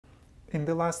In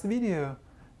the last video,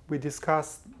 we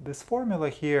discussed this formula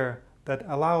here that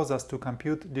allows us to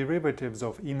compute derivatives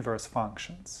of inverse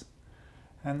functions.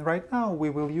 And right now we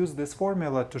will use this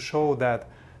formula to show that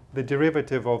the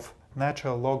derivative of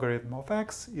natural logarithm of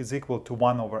x is equal to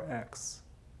 1 over x.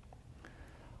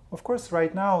 Of course,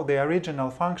 right now the original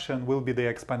function will be the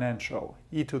exponential,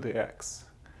 e to the x.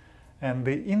 And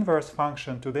the inverse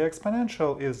function to the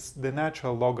exponential is the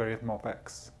natural logarithm of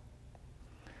x.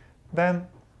 Then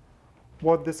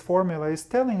what this formula is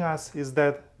telling us is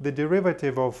that the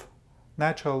derivative of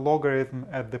natural logarithm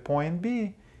at the point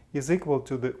b is equal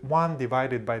to the 1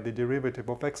 divided by the derivative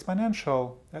of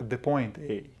exponential at the point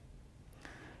a.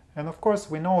 And of course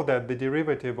we know that the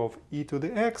derivative of e to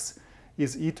the x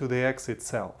is e to the x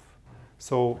itself.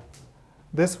 So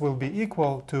this will be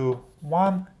equal to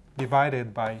 1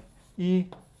 divided by e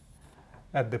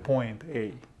at the point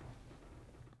a.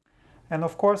 And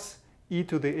of course e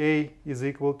to the a is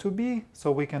equal to b,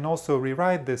 so we can also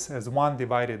rewrite this as 1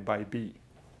 divided by b.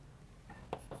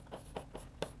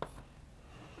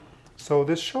 So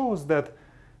this shows that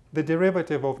the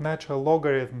derivative of natural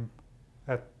logarithm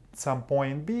at some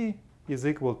point b is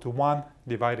equal to 1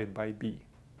 divided by b.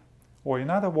 Or in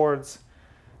other words,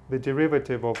 the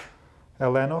derivative of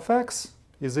ln of x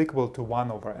is equal to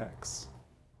 1 over x.